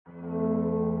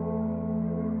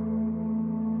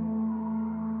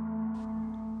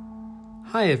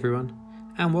Hi everyone,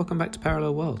 and welcome back to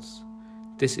Parallel Worlds.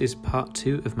 This is part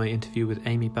 2 of my interview with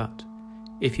Amy Butt.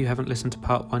 If you haven't listened to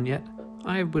part 1 yet,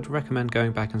 I would recommend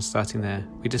going back and starting there.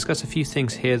 We discuss a few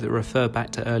things here that refer back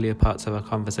to earlier parts of our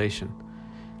conversation.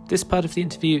 This part of the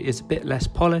interview is a bit less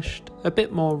polished, a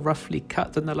bit more roughly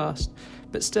cut than the last,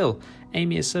 but still,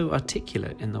 Amy is so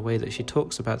articulate in the way that she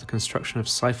talks about the construction of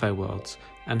sci-fi worlds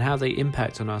and how they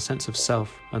impact on our sense of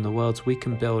self and the worlds we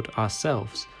can build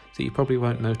ourselves that you probably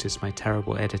won't notice my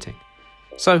terrible editing.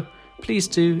 So, please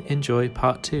do enjoy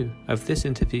part 2 of this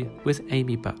interview with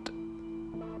Amy Butt.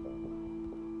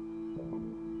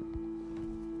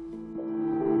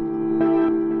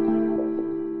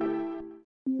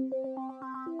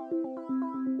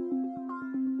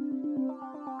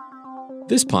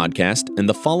 This podcast and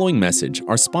the following message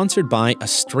are sponsored by a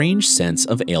strange sense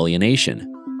of alienation.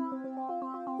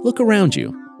 Look around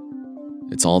you.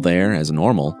 It's all there as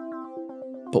normal.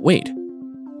 But wait.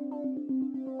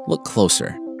 Look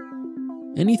closer.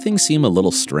 Anything seem a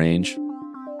little strange?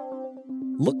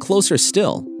 Look closer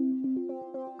still.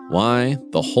 Why,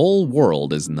 the whole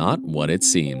world is not what it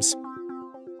seems.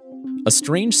 A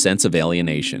strange sense of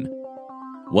alienation.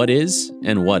 What is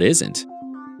and what isn't?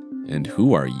 And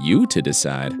who are you to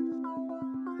decide?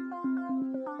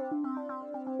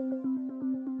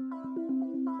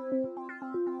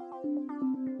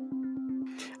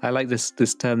 I like this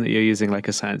term that you're using, like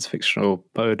a science fictional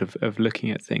mode of looking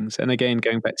at things. And again,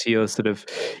 going back to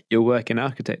your work in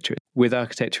architecture. With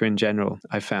architecture in general,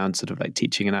 I found sort of like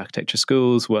teaching in architecture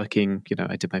schools, working,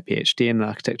 I did my PhD in an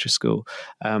architecture school.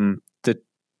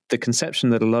 The conception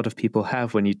that a lot of people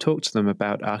have when you talk to them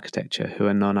about architecture who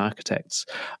are non-architects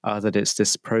are that it's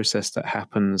this process that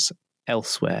happens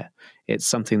elsewhere. It's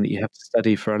something that you have to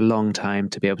study for a long time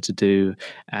to be able to do.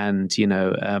 And,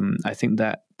 I think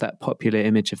that popular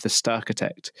image of the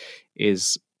Starchitect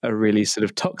is a really sort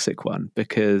of toxic one,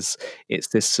 because it's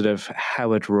this sort of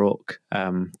Howard Roark,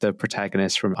 the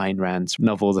protagonist from Ayn Rand's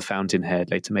novel, The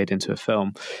Fountainhead, later made into a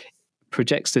film,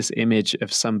 projects this image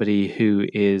of somebody who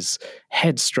is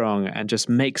headstrong and just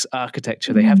makes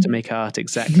architecture. They have to make art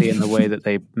exactly in the way that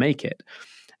they make it.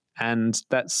 And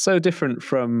that's so different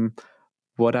from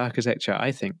what architecture,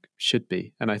 I think, should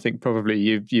be. And I think probably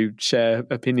you share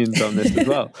opinions on this as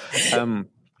well.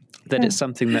 That it's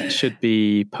something that should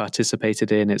be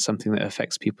participated in. It's something that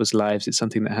affects people's lives. It's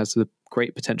something that has the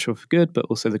great potential for good, but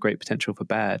also the great potential for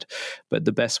bad. But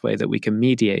the best way that we can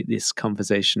mediate this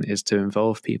conversation is to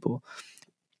involve people.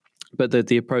 But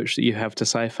the approach that you have to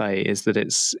sci-fi is that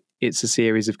it's a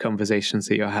series of conversations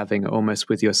that you're having almost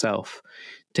with yourself,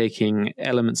 taking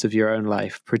elements of your own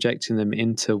life, projecting them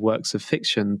into works of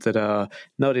fiction that are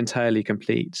not entirely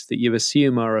complete, that you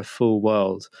assume are a full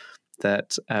world,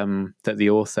 that the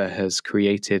author has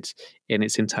created in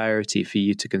its entirety for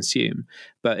you to consume.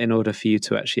 But in order for you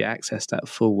to actually access that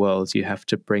full world, you have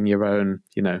to bring your own,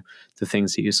 the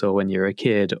things that you saw when you were a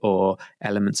kid, or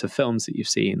elements of films that you've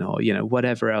seen, or,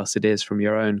 whatever else it is from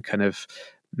your own kind of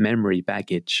memory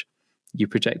baggage. You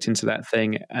project into that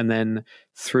thing, and then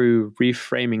through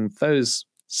reframing those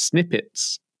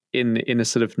snippets in a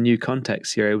sort of new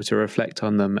context, you're able to reflect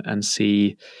on them and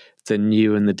see the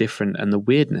new and the different and the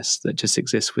weirdness that just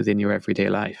exists within your everyday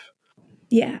life.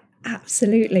 Yeah,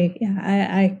 absolutely. Yeah,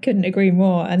 I couldn't agree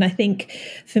more. And I think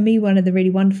for me, one of the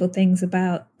really wonderful things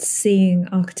about seeing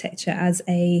architecture as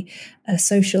a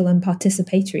social and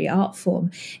participatory art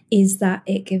form is that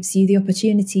it gives you the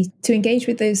opportunity to engage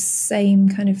with those same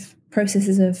kind of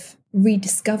processes of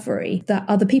rediscovery that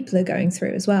other people are going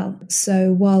through as well.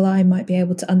 So while I might be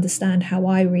able to understand how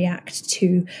I react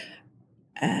to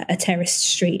a terraced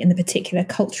street and the particular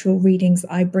cultural readings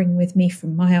that I bring with me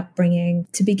from my upbringing,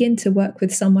 to begin to work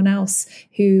with someone else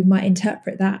who might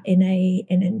interpret that in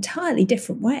an entirely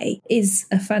different way is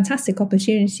a fantastic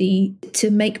opportunity to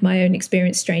make my own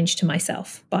experience strange to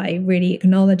myself by really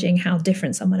acknowledging how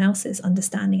different someone else's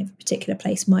understanding of a particular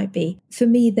place might be. For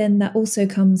me, then, that also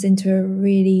comes into a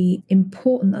really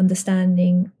important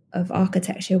understanding of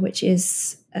architecture, which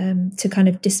is to kind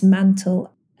of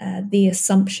dismantle the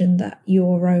assumption that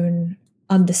your own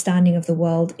understanding of the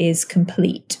world is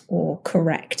complete or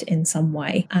correct in some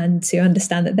way, and to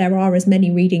understand that there are as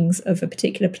many readings of a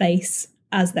particular place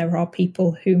as there are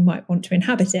people who might want to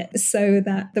inhabit it, so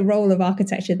that the role of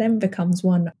architecture then becomes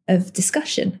one of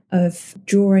discussion, of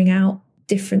drawing out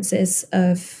differences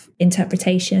of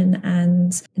interpretation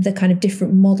and the kind of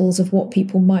different models of what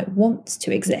people might want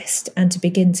to exist, and to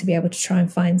begin to be able to try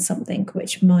and find something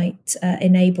which might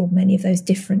enable many of those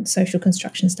different social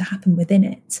constructions to happen within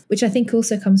it. Which I think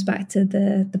also comes back to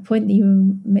the point that you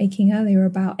were making earlier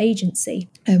about agency,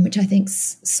 which I think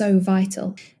is so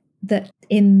vital. that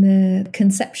in the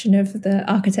conception of the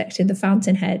architect in the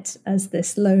Fountainhead as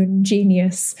this lone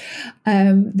genius,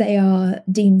 they are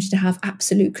deemed to have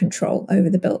absolute control over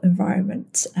the built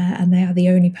environment, and they are the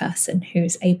only person who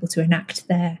is able to enact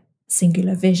their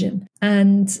singular vision.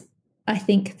 And I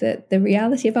think that the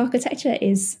reality of architecture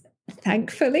is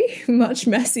thankfully much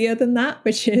messier than that,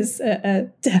 which is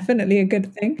definitely a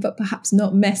good thing, but perhaps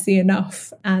not messy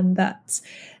enough. And that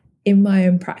in my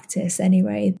own practice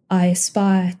anyway, I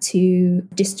aspire to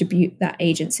distribute that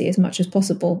agency as much as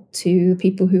possible to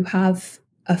people who have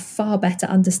a far better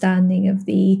understanding of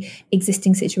the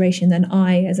existing situation than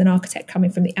I, as an architect coming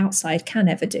from the outside, can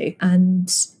ever do,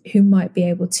 and who might be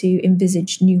able to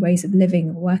envisage new ways of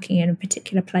living or working in a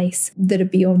particular place that are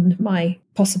beyond my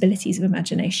possibilities of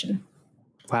imagination.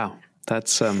 Wow.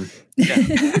 That's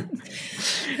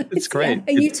it's great.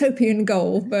 A utopian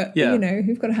goal, but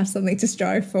you've got to have something to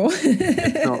strive for.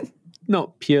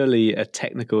 Not purely a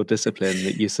technical discipline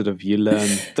that you learn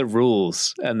the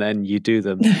rules and then you do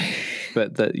them,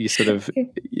 but that you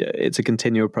it's a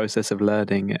continual process of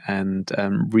learning and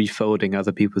refolding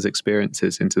other people's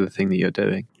experiences into the thing that you're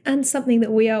doing. And something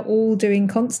that we are all doing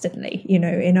constantly,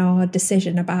 in our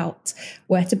decision about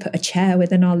where to put a chair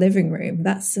within our living room.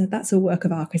 That's a work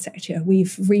of architecture.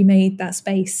 We've remade that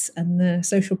space and the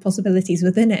social possibilities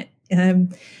within it.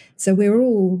 So we're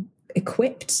all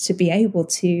equipped to be able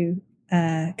to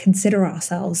consider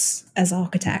ourselves as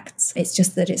architects. It's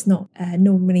just that it's not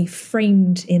normally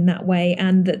framed in that way,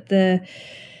 and that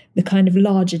the kind of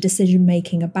larger decision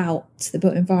making about the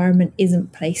built environment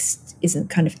isn't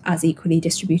kind of as equally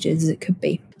distributed as it could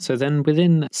be. So then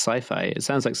within sci-fi, it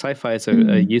sounds like sci-fi is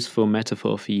a useful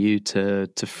metaphor for you to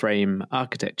frame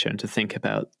architecture and to think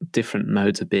about different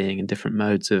modes of being and different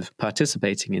modes of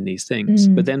participating in these things.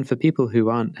 But then for people who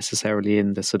aren't necessarily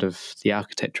in the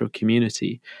architectural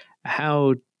community,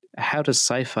 how does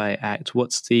sci-fi act?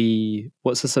 What's the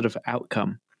sort of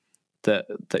outcome that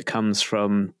comes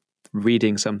from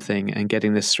reading something and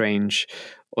getting this strange,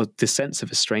 or this sense of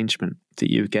estrangement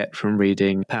that you get from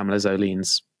reading Pamela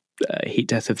Zolin's Heat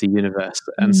Death of the Universe,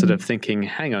 and sort of thinking,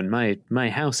 hang on, my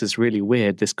house is really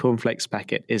weird. This cornflakes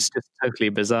packet is just totally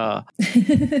bizarre.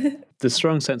 The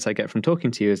strong sense I get from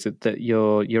talking to you is that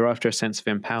you're after a sense of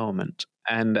empowerment.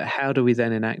 And how do we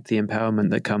then enact the empowerment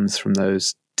that comes from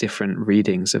those different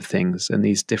readings of things and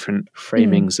these different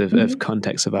framings of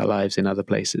context of our lives in other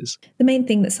places? The main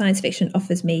thing that science fiction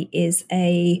offers me is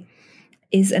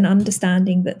an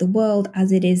understanding that the world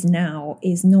as it is now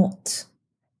is not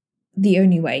the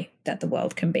only way that the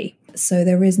world can be. So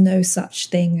there is no such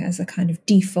thing as a kind of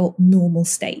default normal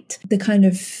state. The kind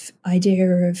of idea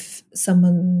of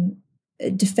someone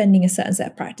defending a certain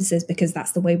set of practices because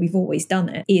that's the way we've always done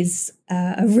it is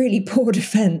a really poor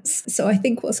defense. So I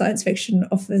think what science fiction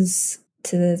offers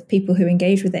to the people who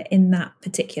engage with it in that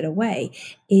particular way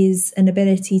is an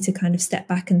ability to kind of step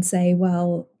back and say,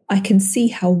 well, I can see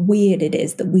how weird it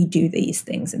is that we do these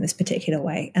things in this particular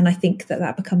way. And I think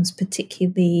that becomes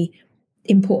particularly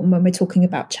important when we're talking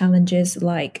about challenges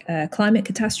like climate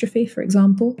catastrophe, for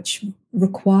example, which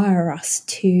require us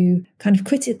to kind of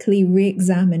critically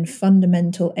re-examine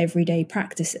fundamental everyday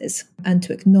practices and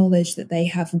to acknowledge that they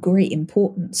have great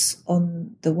importance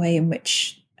on the way in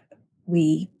which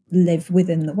we live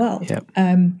within the world. Yep.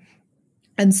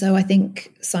 And so I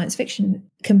think science fiction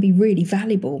can be really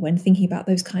valuable when thinking about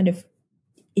those kind of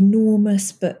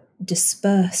enormous but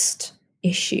dispersed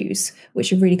issues,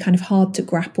 which are really kind of hard to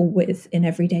grapple with in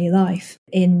everyday life.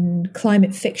 In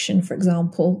climate fiction, for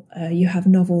example, you have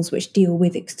novels which deal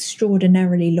with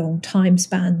extraordinarily long time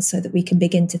spans so that we can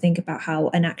begin to think about how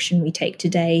an action we take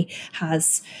today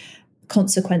has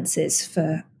consequences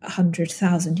for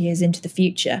 100,000 years into the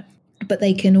future. But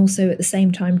they can also at the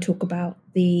same time talk about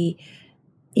the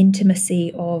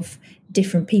intimacy of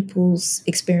different people's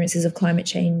experiences of climate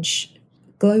change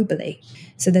globally.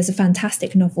 So there's a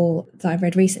fantastic novel that I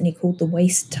read recently called The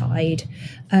Waste Tide,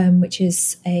 which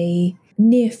is a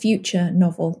near future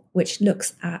novel which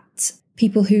looks at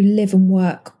people who live and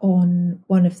work on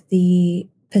one of the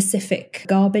Pacific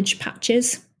garbage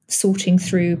patches, sorting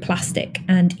through plastic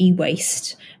and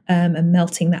e-waste and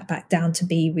melting that back down to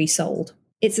be resold.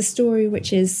 It's a story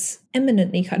which is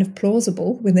eminently kind of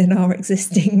plausible within our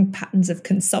existing patterns of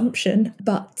consumption,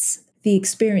 but the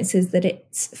experiences that it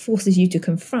forces you to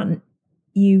confront,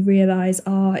 you realize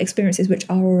are experiences which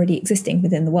are already existing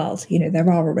within the world. You know,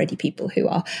 there are already people who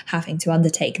are having to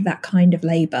undertake that kind of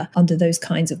labor under those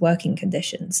kinds of working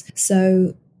conditions.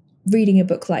 So reading a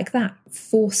book like that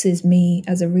forces me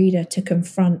as a reader to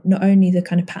confront not only the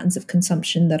kind of patterns of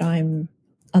consumption that I'm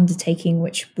undertaking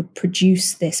which would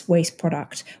produce this waste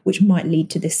product, which might lead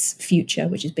to this future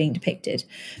which is being depicted.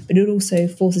 But it also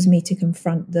forces me to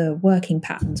confront the working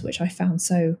patterns, which I found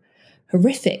so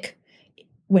horrific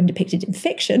when depicted in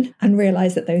fiction, and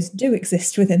realize that those do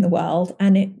exist within the world.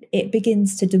 And it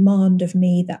begins to demand of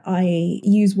me that I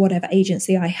use whatever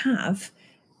agency I have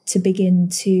to begin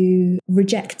to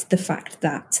reject the fact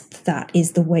that that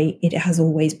is the way it has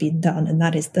always been done, and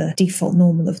that is the default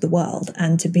normal of the world,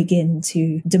 and to begin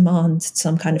to demand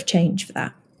some kind of change for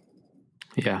that.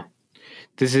 Yeah.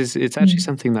 It's actually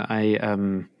something that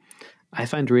I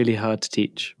find really hard to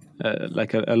teach.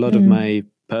 Like a lot of my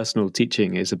personal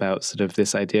teaching is about sort of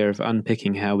this idea of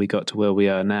unpicking how we got to where we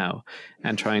are now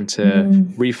and trying to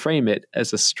reframe it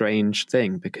as a strange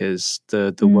thing, because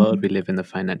the world we live in, the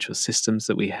financial systems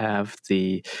that we have,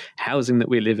 the housing that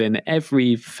we live in,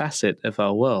 every facet of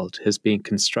our world has been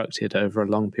constructed over a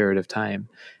long period of time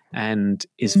and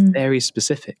is very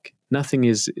specific. Nothing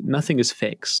is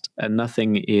fixed, and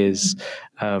nothing is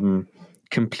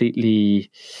completely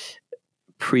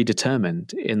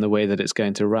predetermined in the way that it's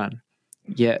going to run.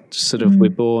 Yet sort of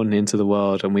we're born into the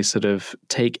world and we sort of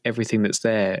take everything that's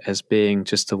there as being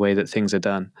just the way that things are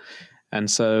done. And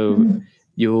so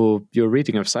your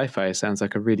reading of sci-fi sounds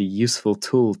like a really useful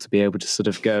tool to be able to sort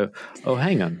of go, oh,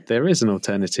 hang on, there is an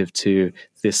alternative to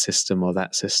this system or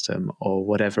that system or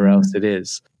whatever else it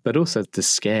is. But also the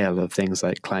scale of things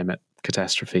like climate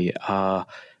catastrophe are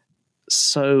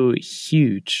so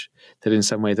huge that in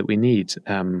some way that we need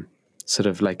sort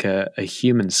of like a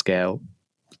human scale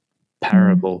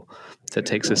parable that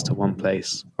takes us to one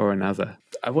place or another.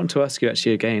 I want to ask you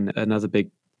actually again, another big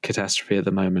catastrophe at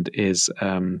the moment is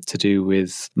to do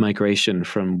with migration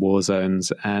from war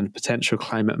zones and potential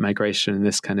climate migration and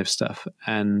this kind of stuff.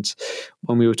 And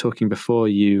when we were talking before,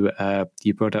 you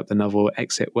brought up the novel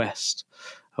Exit West.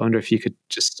 I wonder if you could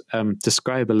just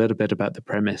describe a little bit about the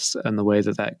premise and the way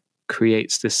that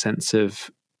creates this sense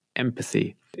of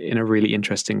empathy in a really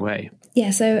interesting way.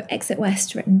 Yeah, so Exit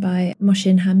West, written by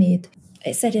Mohsin Hamid.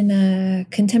 It's set in a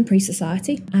contemporary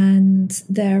society, and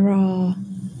there are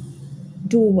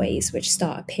doorways which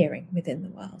start appearing within the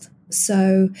world.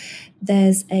 So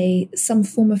there's some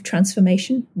form of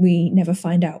transformation, we never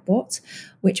find out what,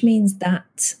 which means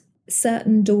that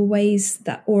certain doorways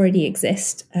that already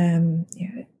exist,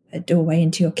 a doorway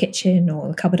into your kitchen or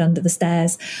a cupboard under the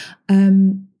stairs,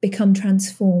 become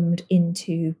transformed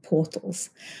into portals.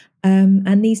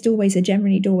 And these doorways are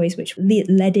generally doorways which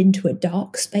led into a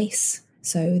dark space.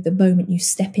 So the moment you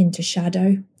step into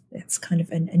shadow, it's kind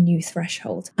of a new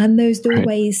threshold. And those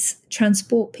doorways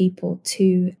transport people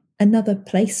to another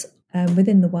place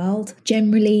within the world,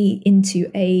 generally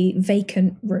into a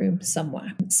vacant room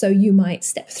somewhere. So you might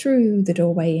step through the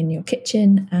doorway in your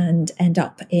kitchen and end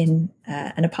up in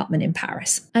an apartment in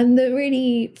Paris. And the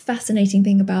really fascinating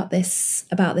thing about this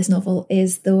novel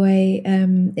is the way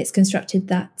it's constructed,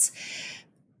 that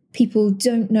people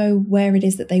don't know where it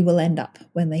is that they will end up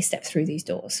when they step through these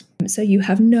doors. So you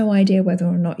have no idea whether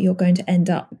or not you're going to end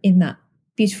up in that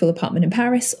beautiful apartment in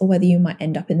Paris, or whether you might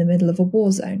end up in the middle of a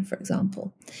war zone, for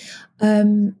example.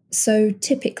 So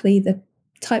typically the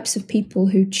types of people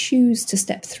who choose to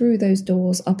step through those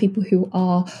doors are people who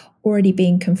are already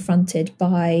being confronted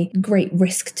by great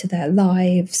risk to their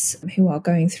lives, who are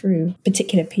going through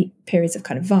particular periods of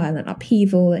kind of violent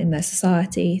upheaval in their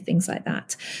society, things like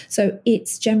that. So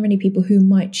it's generally people who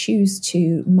might choose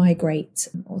to migrate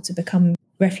or to become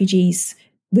refugees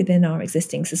within our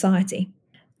existing society.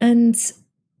 And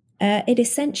it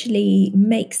essentially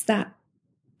makes that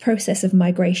process of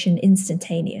migration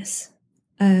instantaneous.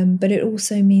 But it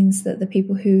also means that the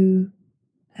people who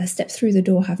step through the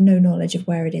door have no knowledge of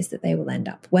where it is that they will end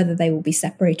up, whether they will be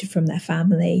separated from their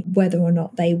family, whether or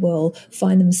not they will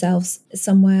find themselves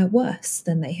somewhere worse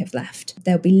than they have left.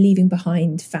 They'll be leaving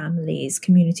behind families,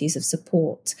 communities of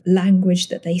support, language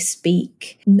that they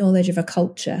speak, knowledge of a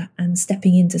culture, and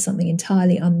stepping into something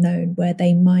entirely unknown where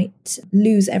they might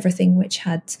lose everything which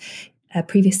had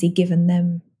previously given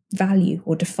them value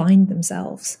or defined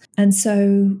themselves. And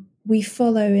so we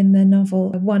follow in the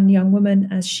novel one young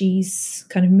woman as she's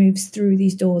kind of moves through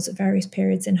these doors at various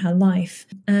periods in her life,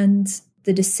 and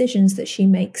the decisions that she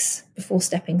makes before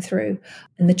stepping through,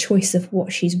 and the choice of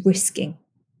what she's risking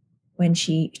when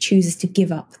she chooses to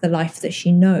give up the life that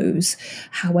she knows,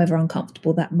 however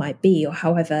uncomfortable that might be, or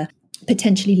however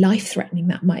potentially life-threatening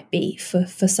that might be for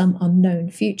some unknown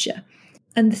future.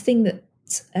 And the thing that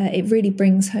it really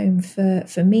brings home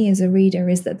for me as a reader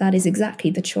is that is exactly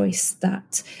the choice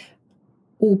that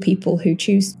all people who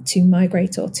choose to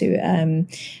migrate or to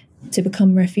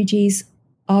become refugees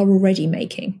are already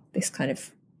making. This kind of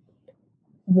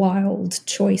wild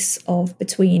choice of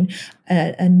between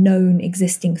a known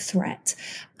existing threat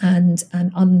and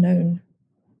an unknown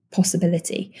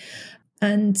possibility.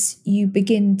 And you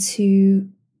begin to,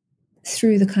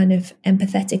 through the kind of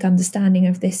empathetic understanding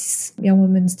of this young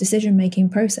woman's decision-making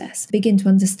process, begin to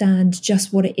understand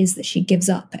just what it is that she gives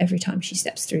up every time she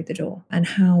steps through the door and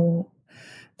how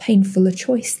painful a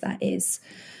choice that is.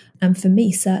 And for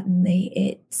me, certainly,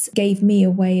 it gave me a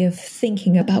way of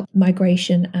thinking about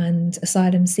migration and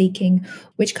asylum seeking,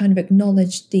 which kind of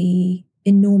acknowledged the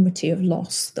enormity of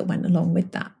loss that went along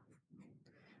with that.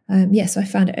 So I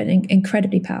found it an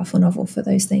incredibly powerful novel for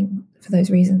those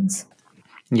reasons.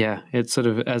 Yeah, it's sort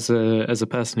of as a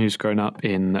person who's grown up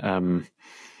in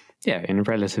in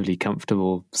relatively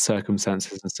comfortable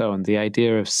circumstances and so on, the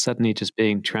idea of suddenly just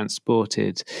being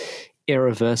transported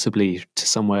irreversibly to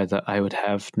somewhere that I would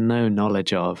have no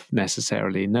knowledge of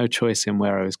necessarily, no choice in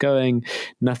where I was going,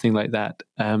 nothing like that,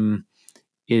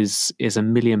 is a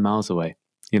million miles away.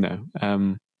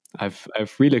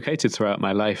 I've relocated throughout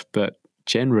my life, but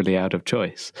generally out of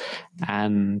choice.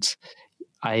 And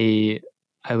I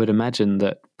would imagine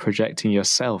that projecting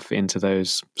yourself into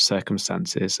those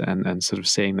circumstances and sort of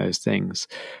seeing those things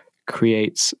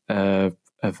creates a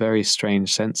very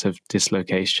strange sense of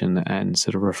dislocation and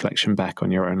sort of reflection back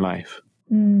on your own life.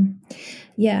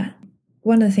 Yeah.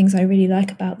 One of the things I really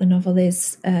like about the novel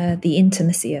is the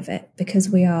intimacy of it, because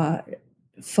we are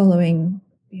following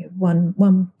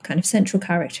one kind of central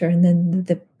character and then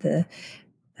the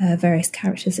various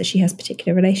characters that she has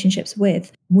particular relationships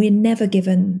with. We're never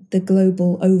given the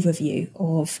global overview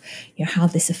of how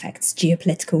this affects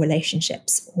geopolitical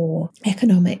relationships or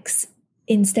economics.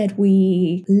 Instead,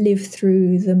 we live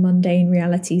through the mundane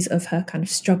realities of her kind of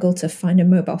struggle to find a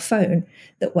mobile phone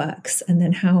that works, and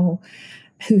then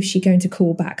who's she going to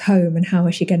call back home, and how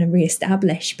is she going to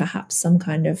reestablish perhaps some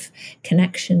kind of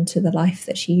connection to the life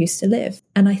that she used to live.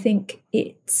 And I think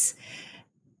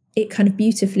it kind of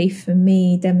beautifully, for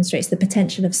me, demonstrates the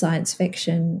potential of science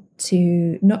fiction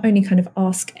to not only kind of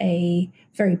ask a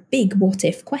very big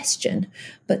what-if question,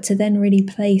 but to then really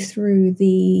play through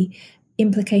the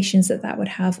implications that would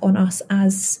have on us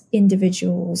as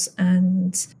individuals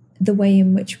and the way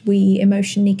in which we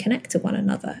emotionally connect to one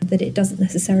another. That it doesn't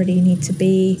necessarily need to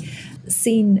be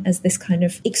seen as this kind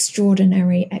of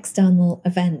extraordinary external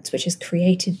event which has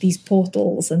created these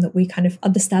portals and that we kind of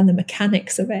understand the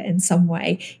mechanics of it in some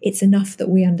way. It's enough that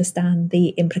we understand the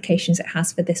implications it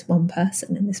has for this one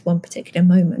person in this one particular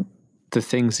moment. The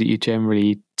things that you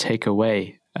generally take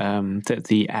away,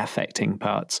 the affecting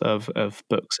parts of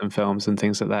books and films and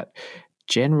things like that,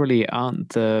 generally aren't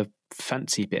the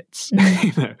fancy bits.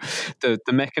 The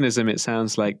mechanism, it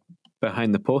sounds like,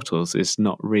 behind the portals is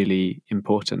not really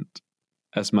important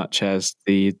as much as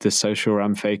the social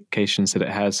ramifications that it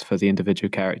has for the individual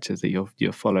characters that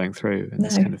you're following through and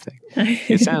this kind of thing.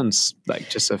 It sounds like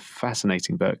just a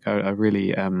fascinating book. I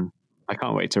really I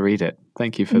can't wait to read it.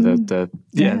 Thank you for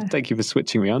thank you for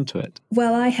switching me onto it.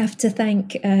 Well, I have to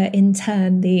thank in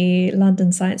turn the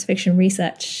London Science Fiction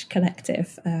Research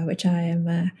Collective, which I am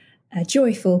a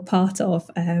joyful part of,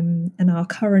 and our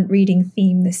current reading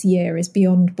theme this year is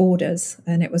Beyond Borders,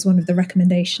 and it was one of the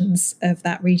recommendations of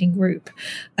that reading group,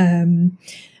 and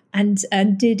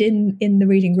did in the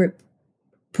reading group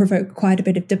provoke quite a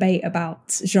bit of debate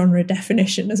about genre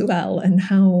definition as well, and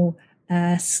how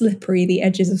slippery the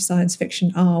edges of science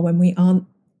fiction are when we aren't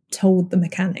told the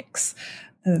mechanics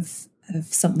of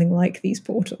something like these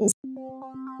portals.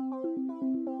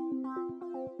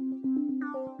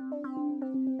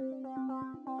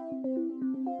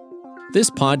 This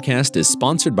podcast is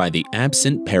sponsored by the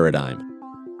Absent Paradigm.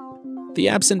 The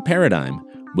Absent Paradigm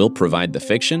will provide the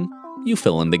fiction, you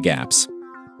fill in the gaps.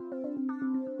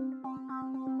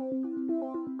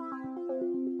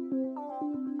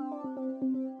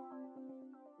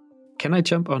 Can I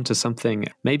jump onto something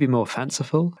maybe more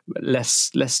fanciful, less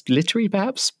literary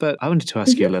perhaps? But I wanted to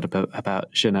ask you a little bit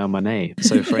about Janelle Monáe.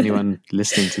 So for anyone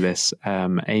listening to this,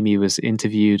 Amy was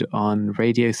interviewed on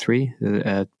Radio 3,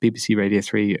 BBC Radio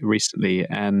 3 recently,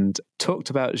 and talked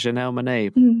about Janelle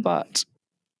Monáe, but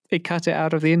it cut it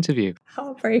out of the interview.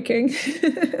 Heartbreaking.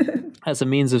 As a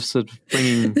means of sort of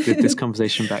bringing this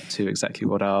conversation back to exactly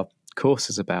what our course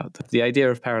is about. The idea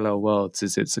of Parallel Worlds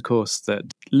is it's a course that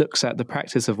looks at the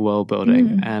practice of world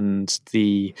building and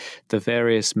the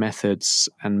various methods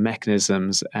and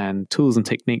mechanisms and tools and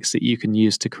techniques that you can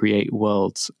use to create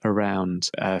worlds around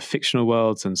fictional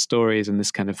worlds and stories and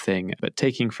this kind of thing, but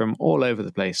taking from all over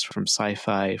the place, from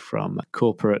sci-fi, from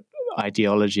corporate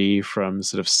ideology, from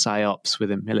sort of psyops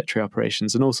within military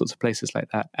operations and all sorts of places like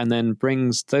that, and then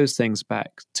brings those things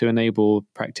back to enable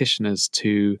practitioners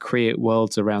to create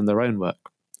worlds around their own work.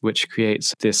 which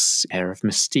creates this air of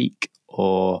mystique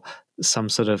or some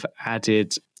sort of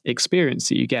added experience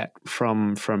that you get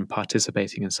from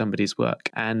participating in somebody's work.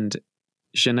 And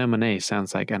Janelle Monáe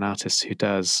sounds like an artist who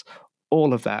does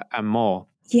all of that and more.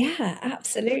 Yeah,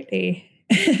 absolutely.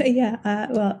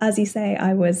 Well, as you say,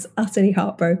 I was utterly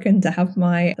heartbroken to have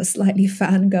my slightly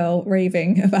fangirl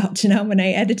raving about Janelle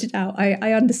Monáe edited out.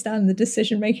 I understand the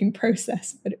decision-making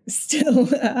process, but it was still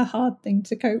a hard thing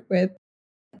to cope with.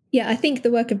 Yeah, I think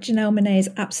the work of Janelle Monáe is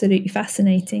absolutely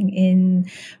fascinating in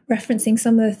referencing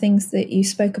some of the things that you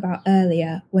spoke about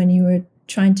earlier when you were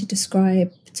trying to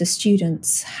describe to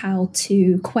students how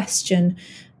to question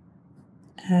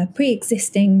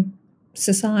pre-existing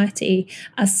society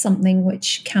as something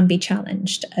which can be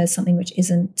challenged, as something which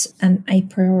isn't an a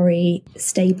priori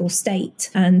stable state,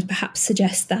 and perhaps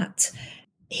suggest that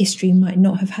history might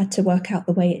not have had to work out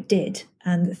the way it did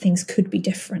and that things could be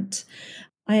different.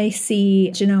 I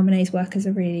see Janelle Monáe's work as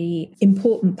a really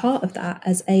important part of that,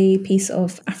 as a piece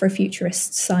of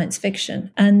Afrofuturist science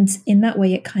fiction. And in that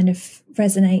way, it kind of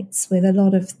resonates with a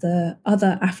lot of the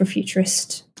other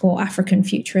Afrofuturist or African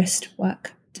futurist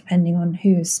work, depending on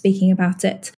who's speaking about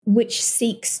it, which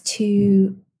seeks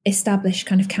to establish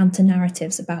kind of counter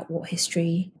narratives about what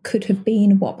history could have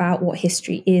been, what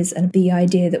history is, and the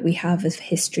idea that we have of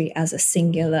history as a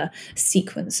singular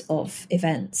sequence of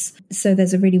events. So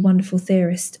there's a really wonderful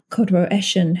theorist, Kodwo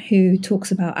Eshun, who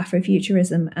talks about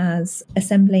Afrofuturism as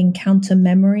assembling counter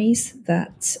memories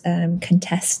that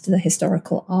contest the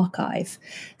historical archive.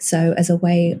 So as a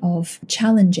way of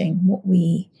challenging what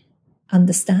we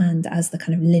understand as the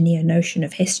kind of linear notion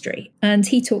of history. And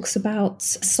he talks about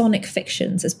sonic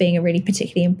fictions as being a really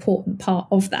particularly important part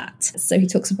of that. So he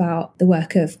talks about the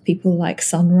work of people like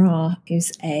Sun Ra,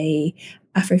 who's a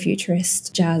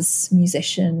Afrofuturist jazz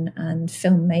musician and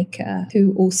filmmaker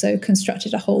who also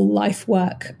constructed a whole life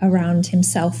work around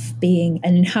himself being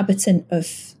an inhabitant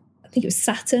of, I think it was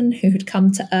Saturn, who had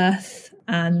come to Earth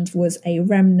and was a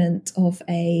remnant of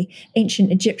an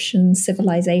ancient Egyptian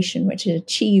civilization which had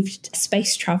achieved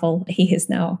space travel. He has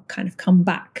now kind of come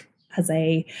back as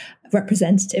a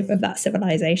representative of that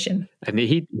civilization. And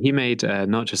he made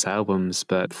not just albums,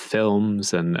 but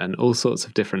films and all sorts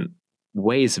of different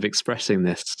ways of expressing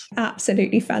this.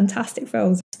 Absolutely fantastic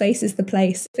films. Space is the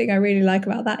Place. The thing I really like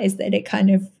about that is that it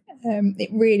kind of it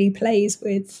really plays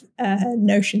with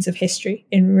notions of history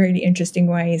in really interesting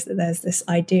ways, that there's this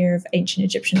idea of ancient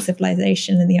Egyptian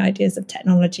civilization and the ideas of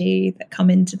technology that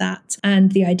come into that,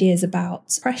 and the ideas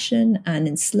about oppression and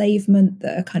enslavement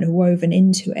that are kind of woven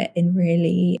into it in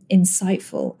really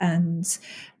insightful and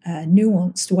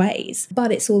nuanced ways.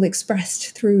 But it's all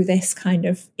expressed through this kind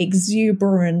of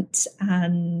exuberant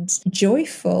and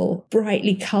joyful,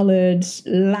 brightly coloured,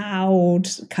 loud,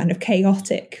 kind of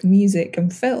chaotic music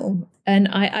and film. And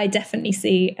I definitely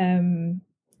see, and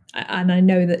I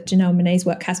know that Janelle Monáe's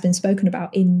work has been spoken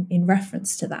about in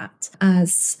reference to that,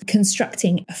 as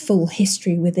constructing a full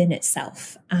history within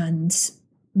itself and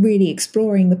really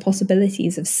exploring the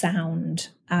possibilities of sound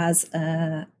as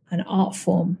an art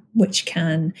form which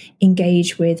can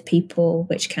engage with people,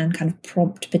 which can kind of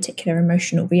prompt particular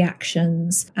emotional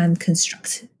reactions and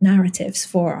construct narratives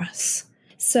for us.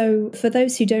 So for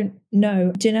those who don't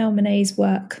know, Janelle Monáe's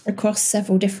work across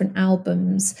several different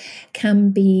albums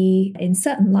can be, in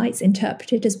certain lights,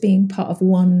 interpreted as being part of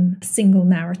one single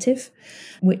narrative,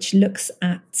 which looks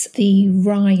at the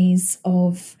rise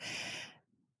of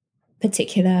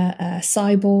particular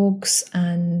cyborgs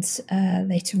and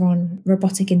later on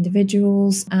robotic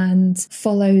individuals, and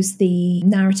follows the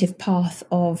narrative path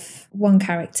of one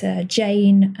character,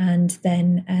 Jane, and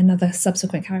then another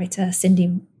subsequent character,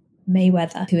 Cindy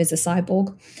Mayweather, who is a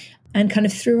cyborg. And kind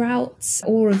of throughout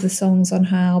all of the songs on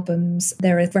her albums,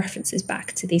 there are references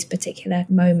back to these particular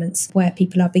moments where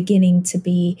people are beginning to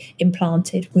be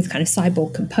implanted with kind of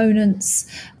cyborg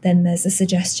components. Then there's a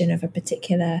suggestion of a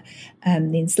particular,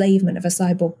 the enslavement of a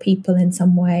cyborg people in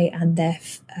some way, and their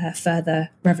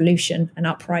further revolution and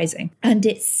uprising. And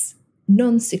it's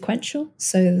non-sequential,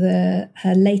 so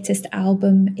her latest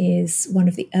album is one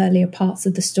of the earlier parts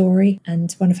of the story,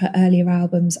 and one of her earlier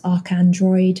albums,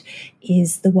 ArchAndroid,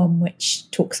 is the one which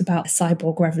talks about a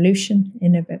cyborg revolution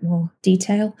in a bit more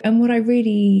detail. And what I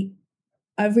really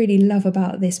love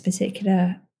about this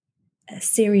particular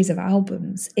series of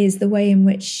albums is the way in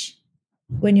which,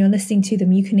 when you're listening to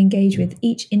them, you can engage with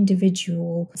each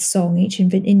individual song, each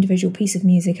individual piece of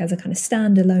music as a kind of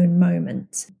standalone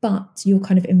moment, but you're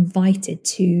kind of invited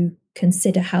to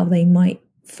consider how they might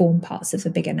form parts of the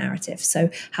bigger narrative. So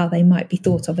how they might be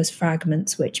thought of as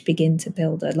fragments which begin to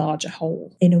build a larger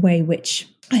whole, in a way which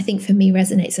I think for me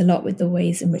resonates a lot with the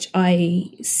ways in which I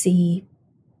see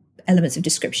elements of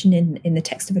description in the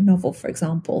text of a novel, for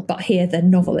example. But here the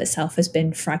novel itself has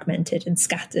been fragmented and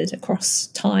scattered across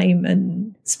time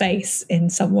and space in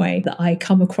some way that I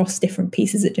come across different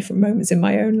pieces at different moments in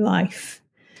my own life.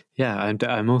 Yeah, and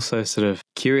I'm also sort of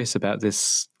curious about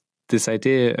this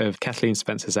idea of Kathleen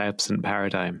Spencer's absent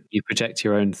paradigm. You project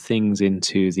your own things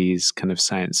into these kind of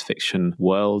science fiction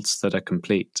worlds that are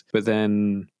complete, but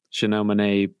then Janelle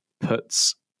Monáe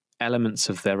puts elements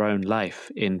of their own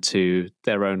life into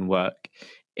their own work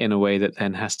in a way that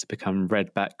then has to become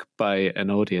read back by an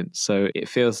audience. So it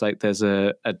feels like there's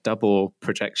a double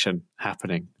projection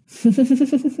happening.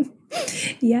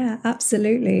 Yeah,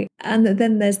 absolutely. And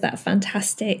then there's that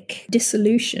fantastic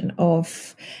dissolution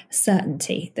of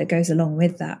certainty that goes along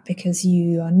with that, because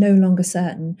you are no longer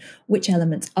certain which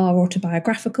elements are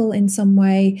autobiographical in some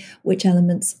way, which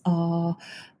elements are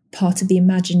part of the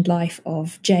imagined life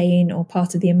of Jane or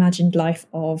part of the imagined life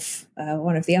of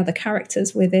one of the other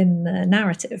characters within the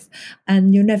narrative.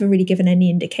 And you're never really given any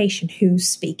indication who's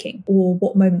speaking or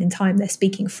what moment in time they're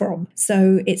speaking from.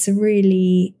 So it's a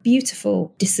really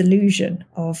beautiful disillusion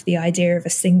of the idea of a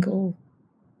single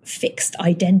fixed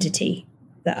identity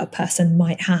that a person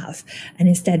might have, and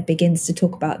instead begins to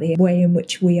talk about the way in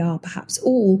which we are perhaps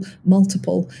all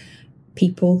multiple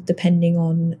people, depending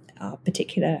on our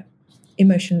particular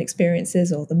emotional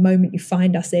experiences or the moment you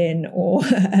find us in, or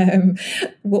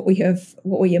what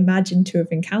we imagine to have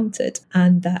encountered.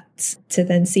 And that to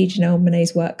then see Janelle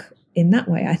Monáe's work in that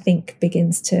way, I think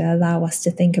begins to allow us to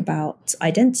think about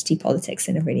identity politics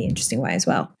in a really interesting way as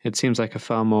well. It seems like a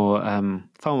far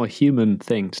more human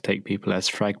thing to take people as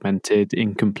fragmented,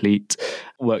 incomplete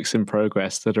works in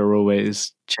progress that are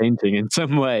always changing in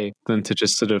some way, than to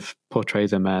just sort of portray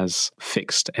them as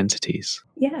fixed entities.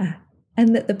 Yeah.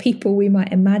 And that the people we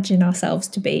might imagine ourselves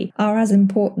to be are as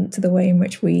important to the way in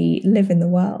which we live in the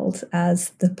world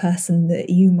as the person that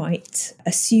you might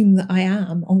assume that I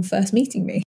am on first meeting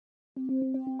me.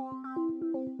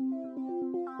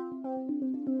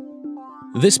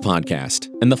 This podcast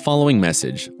and the following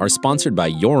message are sponsored by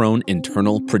your own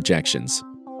internal projections.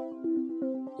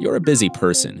 You're a busy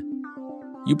person.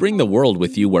 You bring the world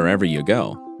with you wherever you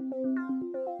go.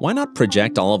 Why not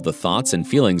project all of the thoughts and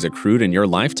feelings accrued in your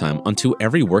lifetime onto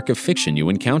every work of fiction you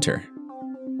encounter?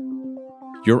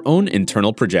 Your own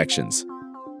internal projections.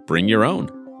 Bring your own.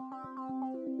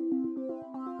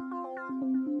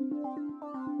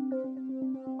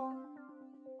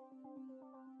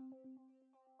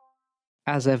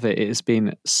 As ever, it has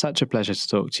been such a pleasure to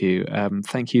talk to you.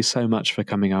 Thank you so much for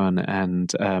coming on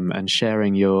and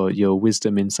sharing your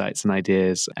wisdom, insights, and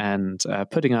ideas, and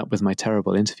putting up with my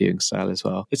terrible interviewing style as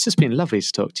well. It's just been lovely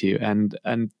to talk to you. And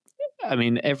I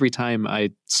mean, every time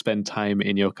I spend time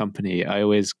in your company, I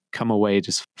always come away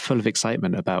just full of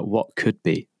excitement about what could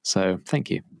be. So thank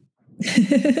you.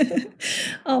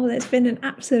 Oh, well, it's been an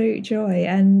absolute joy,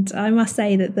 and I must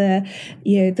say that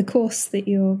the course that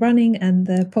you're running and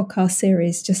the podcast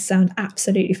series just sound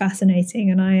absolutely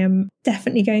fascinating, and I am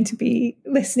definitely going to be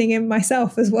listening in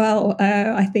myself as well.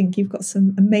 I think you've got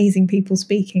some amazing people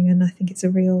speaking, and I think it's a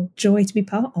real joy to be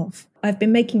part of. I've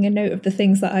been making a note of the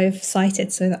things that I've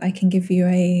cited so that I can give you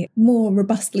a more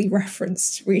robustly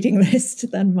referenced reading list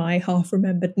than my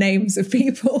half-remembered names of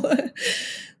people.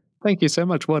 Thank you so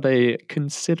much. What a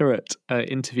considerate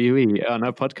interviewee on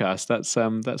our podcast. That's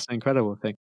an incredible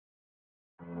thing.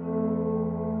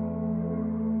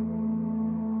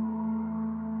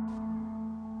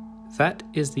 That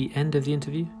is the end of the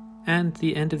interview and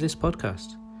the end of this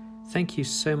podcast. Thank you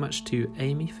so much to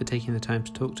Amy for taking the time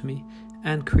to talk to me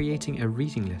and creating a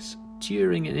reading list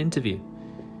during an interview.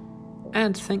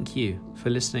 And thank you for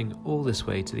listening all this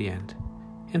way to the end.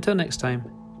 Until next time,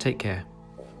 take care.